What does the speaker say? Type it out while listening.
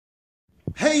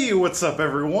Hey, what's up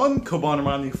everyone?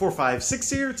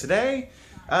 Kobanermani456 here today.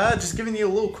 Just giving you a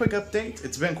little quick update.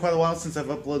 It's been quite a while since I've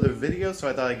uploaded a video, so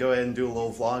I thought I'd go ahead and do a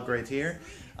little vlog right here.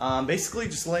 Basically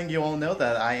just letting you all know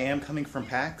that I am coming from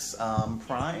PAX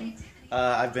Prime.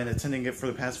 I've been attending it for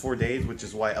the past 4 days, which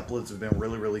is why uploads have been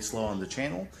really slow on the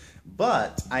channel.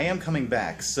 But I am coming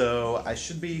back, so I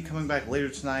should be coming back later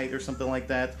tonight or something like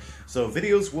that. So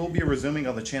videos will be resuming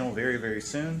on the channel very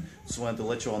soon. Just wanted to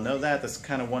let you all know that. That's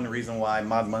kind of one reason why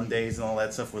Mod Mondays and all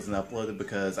that stuff wasn't uploaded,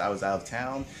 because I was out of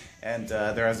town and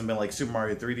there hasn't been like Super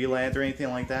Mario 3D Land or anything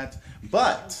like that.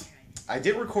 But I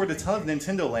did record a ton of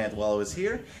Nintendo Land while I was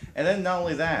here, and then not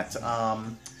only that,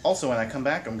 also when I come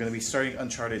back, I'm going to be starting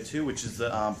Uncharted 2, which is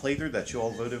the playthrough that you all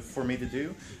voted for me to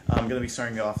do. I'm going to be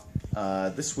starting it off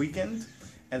this weekend,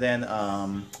 and then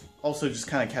also just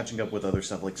kind of catching up with other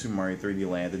stuff like Super Mario 3D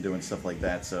Land and doing stuff like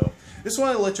that. So just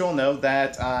wanted to let you all know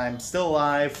that I'm still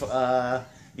alive.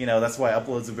 You know, that's why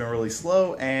uploads have been really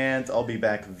slow, and I'll be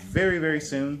back very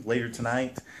soon, later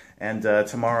tonight. And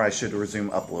tomorrow I should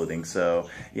resume uploading. So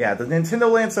yeah, the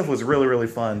Nintendo Land stuff was really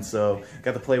fun. So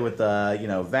got to play with you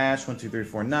know, Vash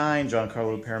 12349,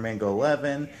 Giancarlo Paramango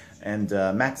 11, and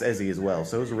Max Ezzy as well.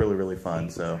 So it was really fun.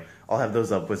 So I'll have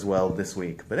those up as well this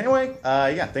week. But anyway,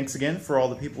 yeah, thanks again for all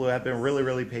the people who have been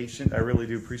really patient. I really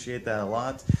do appreciate that a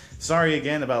lot. Sorry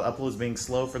again about uploads being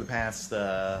slow for the past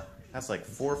like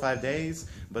 4 or 5 days,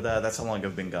 but that's how long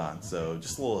I've been gone. So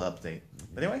just a little update.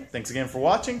 But anyway, thanks again for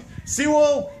watching. See you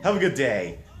all. Have a good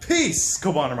day. Peace,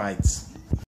 Kobanermites.